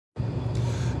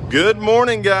Good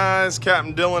morning, guys.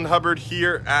 Captain Dylan Hubbard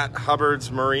here at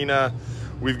Hubbard's Marina.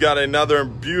 We've got another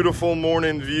beautiful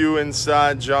morning view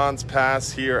inside Johns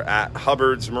Pass here at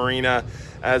Hubbard's Marina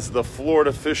as the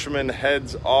Florida fisherman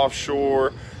heads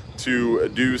offshore to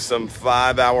do some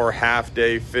 5-hour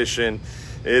half-day fishing.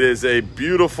 It is a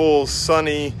beautiful,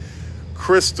 sunny,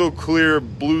 crystal clear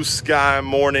blue sky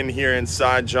morning here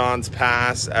inside Johns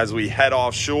Pass as we head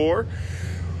offshore.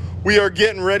 We are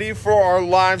getting ready for our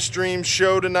live stream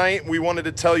show tonight. We wanted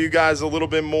to tell you guys a little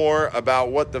bit more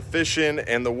about what the fishing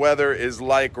and the weather is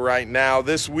like right now.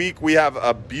 This week we have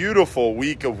a beautiful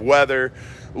week of weather,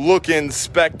 looking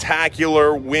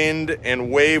spectacular wind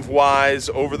and wave wise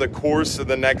over the course of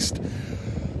the next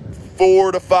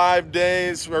 4 to 5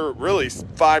 days, or really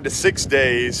 5 to 6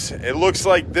 days. It looks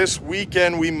like this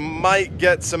weekend we might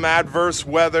get some adverse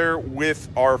weather with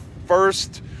our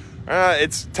first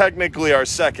it's technically our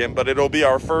second, but it'll be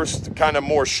our first kind of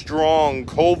more strong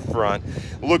cold front.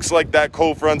 Looks like that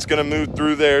cold front's going to move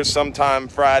through there sometime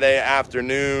Friday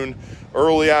afternoon,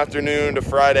 early afternoon to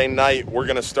Friday night. We're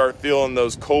going to start feeling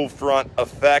those cold front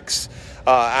effects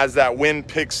as that wind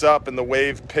picks up and the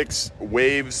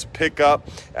waves pick up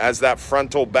as that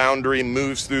frontal boundary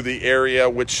moves through the area,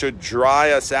 which should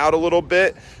dry us out a little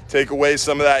bit, take away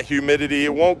some of that humidity.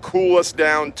 It won't cool us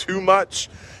down too much.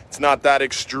 It's not that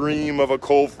extreme of a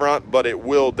cold front, but it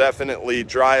will definitely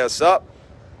dry us up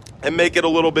and make it a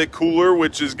little bit cooler,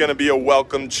 which is going to be a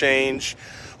welcome change.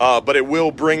 But it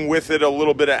will bring with it a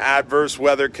little bit of adverse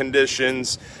weather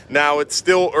conditions. Now, it's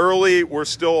still early. We're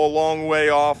still a long way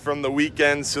off from the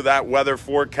weekend, so that weather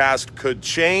forecast could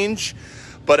change.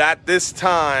 But at this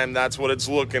time, that's what it's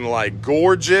looking like.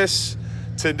 Gorgeous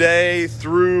today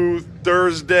through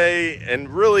Thursday, and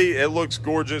really it looks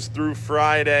gorgeous through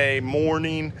Friday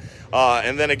morning,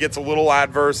 and then it gets a little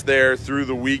adverse there through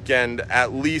the weekend,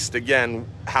 at least again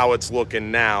how it's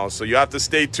looking now. So you have to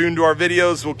stay tuned to our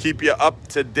videos. We'll keep you up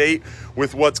to date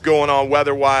with what's going on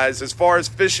weather wise. As far as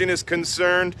fishing is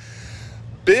concerned,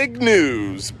 big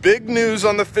news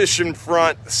on the fishing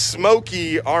front.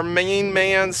 Smokey, our main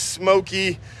man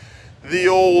Smokey, the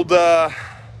old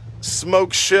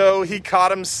smoke show, he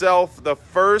caught himself the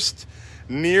first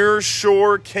near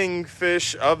shore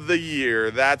kingfish of the year.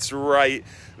 That's right,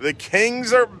 the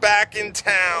Kings are back in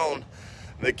town.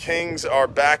 The Kings are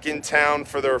back in town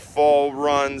for their fall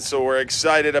run, so we're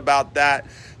excited about that.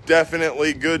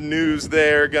 Definitely good news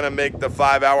there. Gonna make the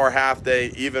 5-hour half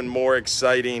day even more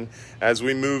exciting as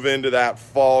we move into that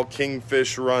fall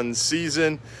kingfish run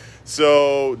season.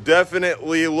 So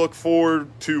definitely look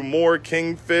forward to more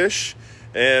kingfish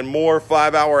and more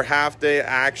 5-hour half-day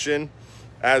action,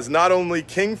 as not only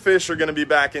kingfish are going to be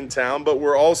back in town, but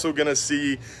we're also going to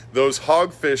see those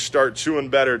hogfish start chewing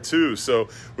better too. So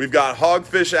we've got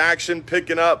hogfish action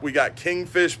picking up. We got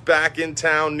kingfish back in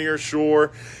town near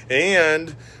shore,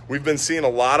 and we've been seeing a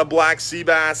lot of black sea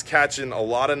bass catching a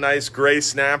lot of nice gray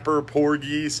snapper,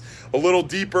 porgies. A little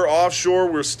deeper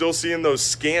offshore, we're still seeing those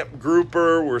scamp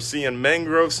grouper. We're seeing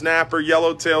mangrove snapper,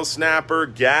 yellowtail snapper,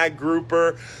 gag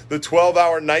grouper. The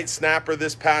 12-hour night snapper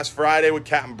this past Friday with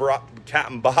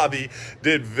Captain Bobby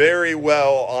did very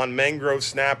well on mangrove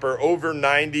snapper, over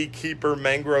 90 keeper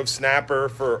mangrove snapper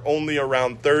for only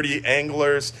around 30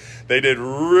 anglers. They did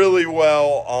really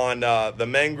well on the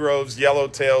mangroves,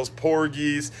 yellowtails,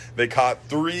 porgies. They caught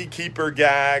 3 keeper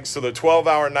gags, so the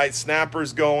 12-hour night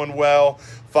snapper's going well.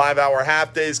 5-hour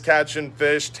half days catching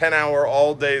fish, 10-hour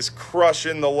all days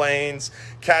crushing the lanes,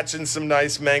 catching some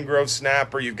nice mangrove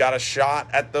snapper. You've got a shot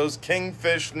at those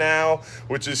kingfish now,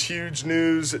 which is huge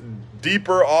news.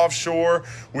 Deeper offshore,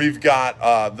 we've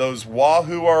got those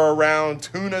wahoo are around,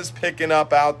 tuna's picking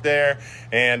up out there,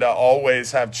 and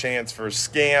always have chance for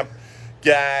scamp,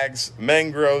 gags,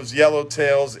 mangroves,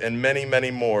 yellowtails, and many,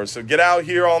 many more. So get out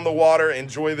here on the water,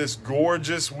 enjoy this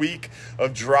gorgeous week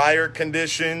of drier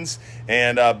conditions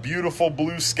and beautiful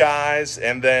blue skies.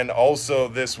 And then also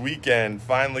this weekend,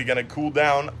 finally going to cool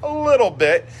down a little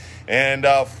bit. And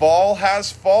fall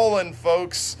has fallen,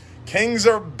 folks. Kings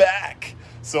are back.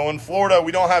 So in Florida,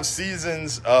 we don't have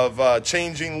seasons of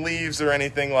changing leaves or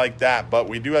anything like that, but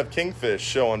we do have kingfish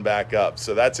showing back up.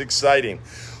 So that's exciting.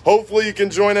 Hopefully you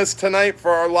can join us tonight for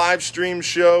our live stream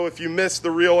show. If you missed the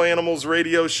Real Animals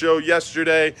radio show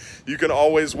yesterday, you can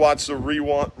always watch the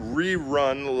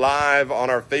rerun live on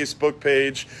our Facebook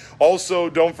page. Also,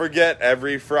 don't forget,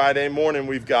 every Friday morning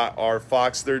we've got our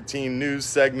Fox 13 news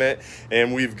segment,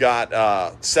 and we've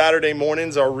got Saturday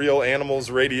mornings our Real Animals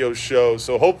radio show.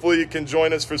 So hopefully you can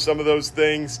join us for some of those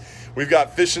things. We've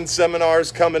got fishing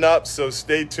seminars coming up, so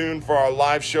stay tuned for our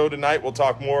live show tonight. We'll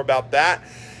talk more about that.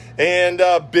 And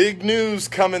big news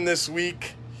coming this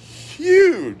week.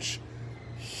 Huge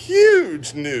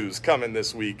huge news coming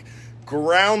this week.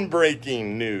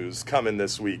 Groundbreaking news coming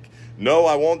this week. No,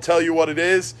 I won't tell you what it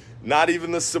is. Not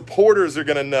even the supporters are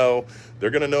going to know. They're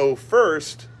going to know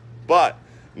first, but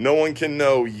no one can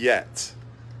know yet.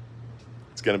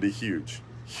 It's going to be huge.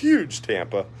 Huge,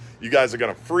 Tampa. You guys are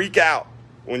going to freak out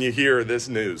when you hear this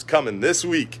news coming this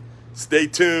week. Stay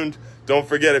tuned. Don't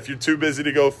forget, if you're too busy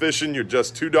to go fishing, you're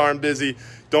just too darn busy.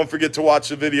 Don't forget to watch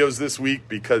the videos this week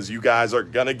because you guys are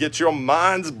going to get your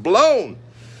minds blown.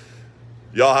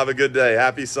 Y'all have a good day.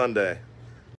 Happy Sunday.